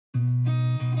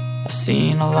I've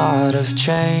seen a lot of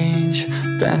change,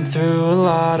 been through a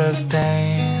lot of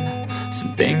pain.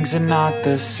 Some things are not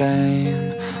the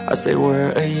same as they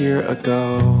were a year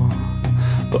ago,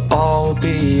 but all will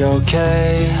be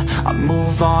okay. I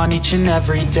move on each and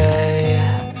every day.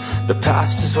 The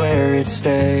past is where it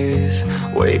stays,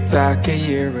 way back a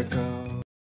year ago.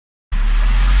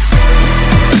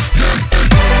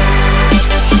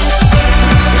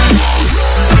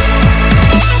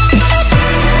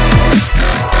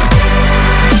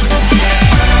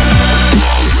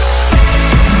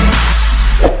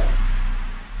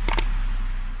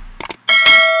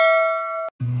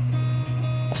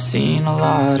 I've seen a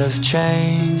lot of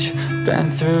change, been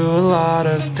through a lot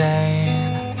of pain.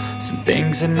 Some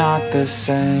things are not the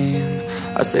same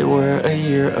as they were a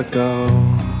year ago,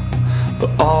 but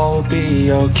all will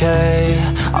be okay.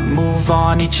 I move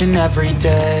on each and every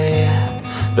day.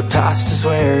 The past is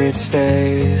where it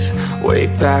stays, way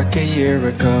back a year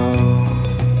ago.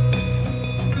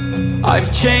 I've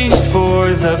changed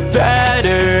for the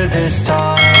better this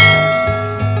time.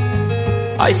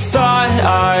 I thought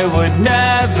I would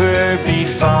never be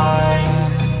fine.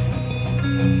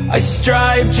 I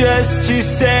strive just to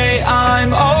say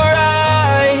I'm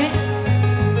alright,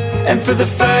 and for the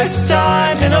first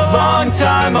time in a long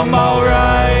time I'm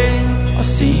alright. I've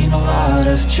seen a lot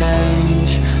of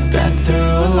change, been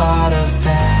through a lot of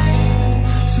pain.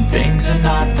 Some things are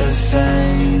not the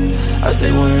same as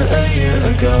they were a year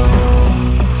ago,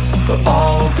 but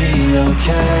all will be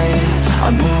okay. I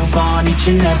move on each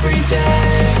and every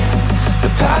day. The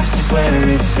past is where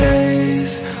it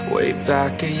stays, way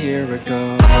back a year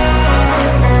ago.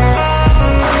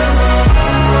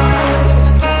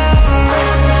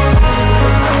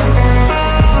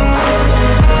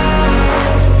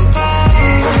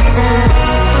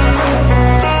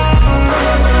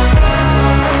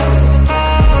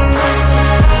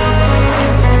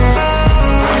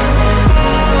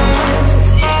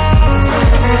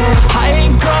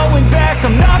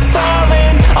 I'm not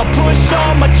falling, I'll push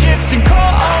all my chips and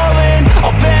call all in.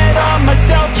 I'll bet on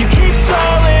myself, you keep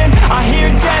stalling. I hear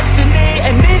destiny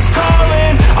and it's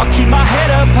calling. I'll keep my head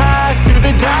up high through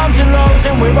the downs and lows,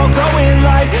 and we're all going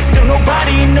life. Still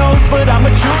nobody knows, but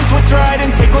I'ma choose what's right and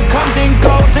take what comes and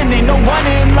goes. And ain't no one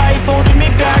in life holding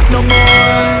me back no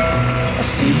more.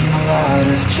 I've seen a lot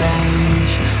of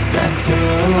change, been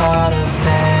through a lot of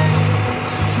pain.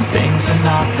 Some things are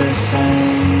not the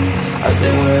same as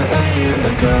they were a year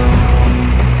ago,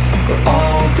 but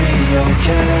all will be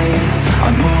okay. I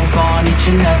move on each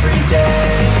and every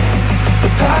day. The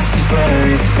past is where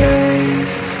it stays,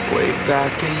 way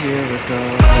back a year ago.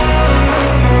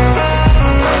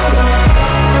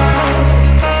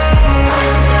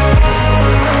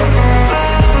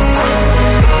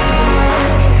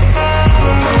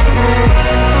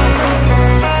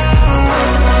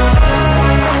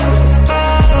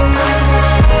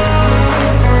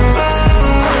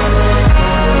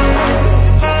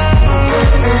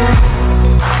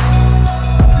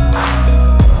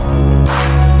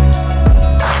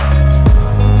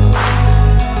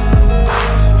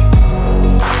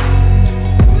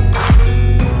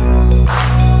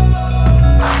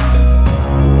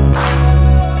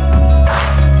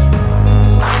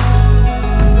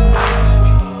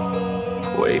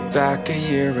 Back a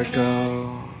year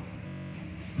ago.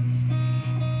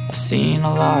 I've seen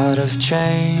a lot of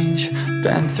change,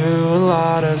 been through a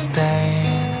lot of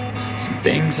pain. Some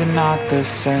things are not the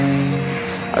same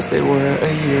as they were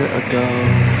a year ago,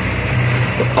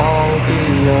 but all will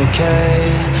be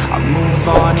okay. I move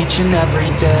on each and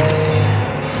every day.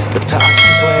 The past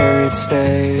is where it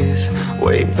stays,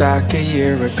 way back a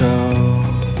year ago.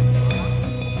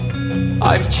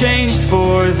 I've changed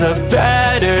for the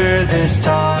better this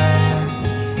time.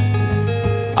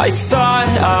 I thought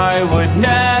I would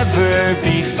never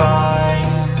be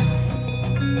fine.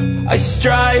 I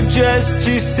strive just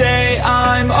to say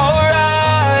I'm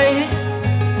alright,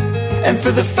 and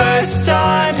for the first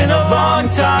time in a long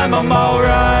time I'm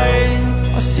alright.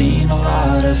 I've seen a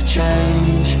lot of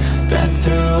change, been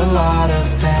through a lot of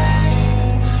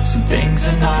pain. Some things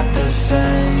are not the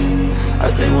same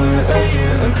as they were a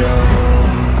year ago,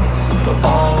 but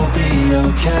all will be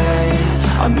okay.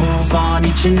 I move on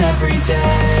each and every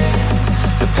day.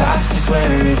 The past is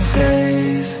where it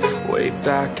stays, way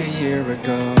back a year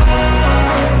ago.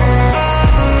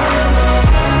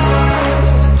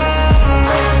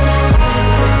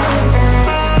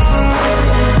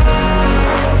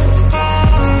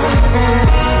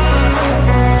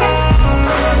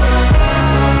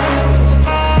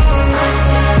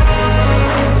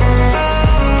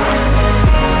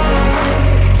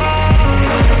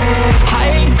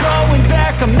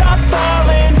 I'm not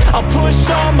falling, I'll push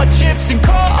all my chips and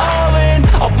call all in.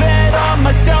 I'll bet on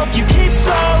myself, you keep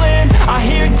stalling. I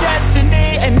hear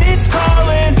destiny and it's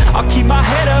calling. I'll keep my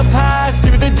head up high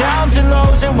through the downs and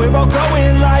lows, and we're all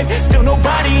going life. Still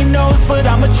nobody knows, but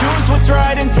I'ma choose what's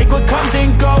right and take what comes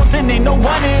and goes. And ain't no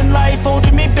one in life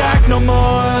holding me back no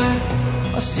more.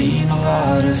 I've seen a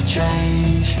lot of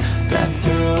change, been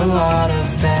through a lot of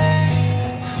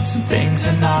pain. Some things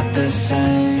are not the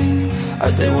same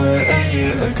as they were a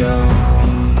year ago,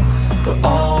 but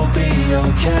all will be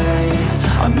okay.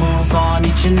 I move on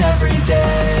each and every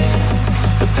day.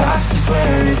 The past is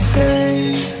where it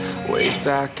stays, way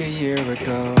back a year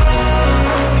ago.